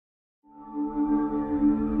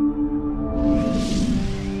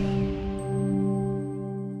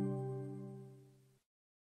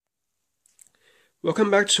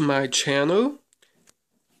Welcome back to my channel.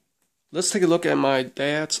 Let's take a look at my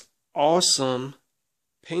dad's awesome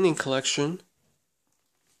painting collection.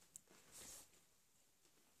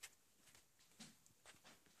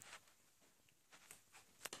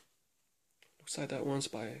 Looks like that one's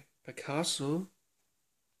by Picasso.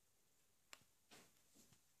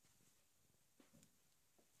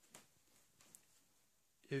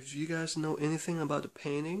 If you guys know anything about the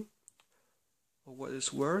painting or what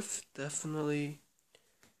it's worth, definitely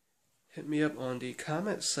hit me up on the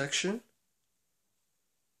comment section.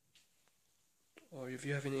 Or if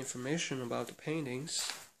you have any information about the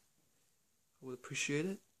paintings, I would appreciate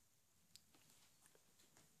it.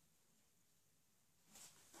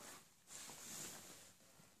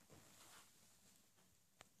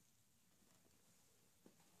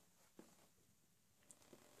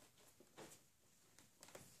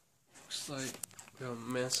 Looks like we have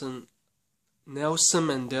Nelson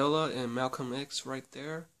Mandela and Malcolm X right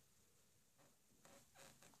there.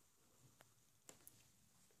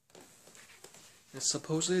 And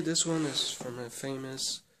supposedly this one is from a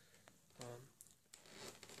famous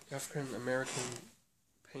African American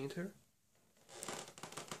painter.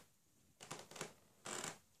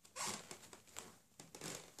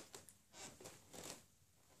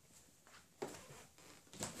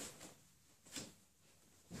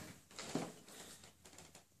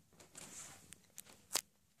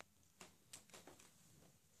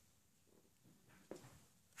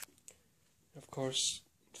 Of course,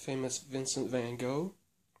 famous Vincent van Gogh.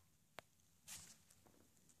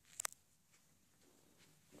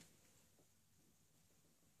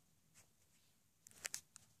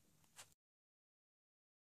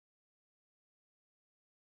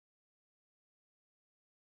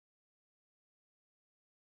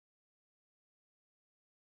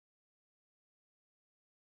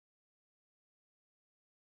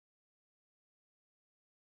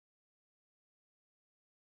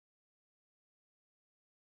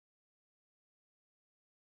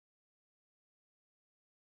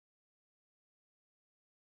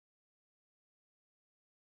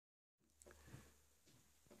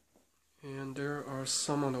 And there are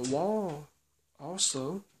some on the wall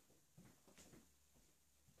also.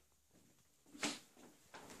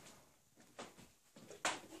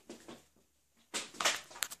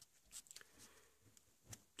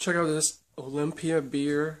 Check out this Olympia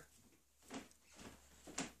beer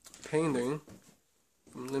painting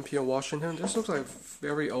from Olympia, Washington. This looks like a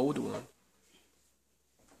very old one.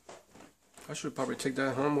 I should probably take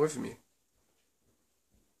that home with me.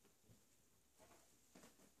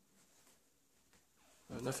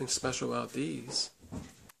 Nothing special about these.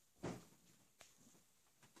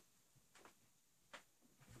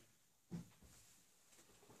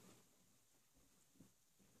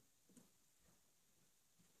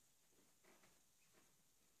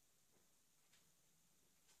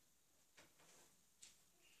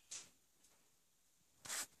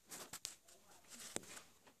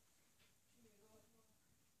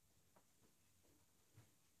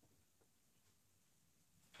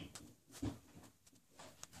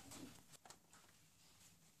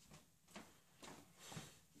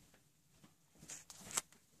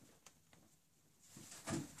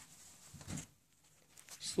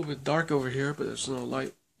 It's a little bit dark over here, but there's no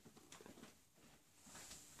light.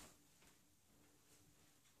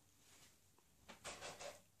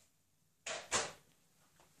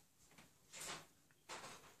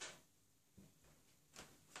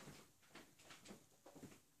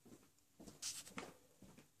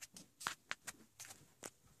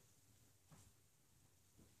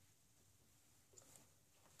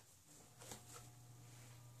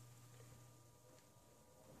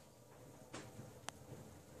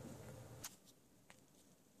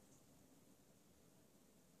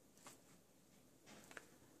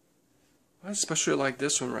 I especially like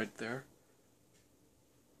this one right there.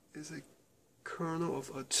 Is a colonel of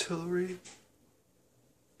artillery.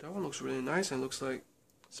 That one looks really nice and looks like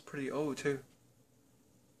it's pretty old too.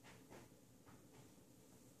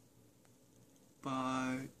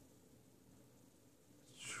 By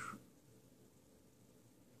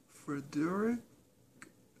Frederick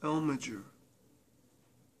Elmiger.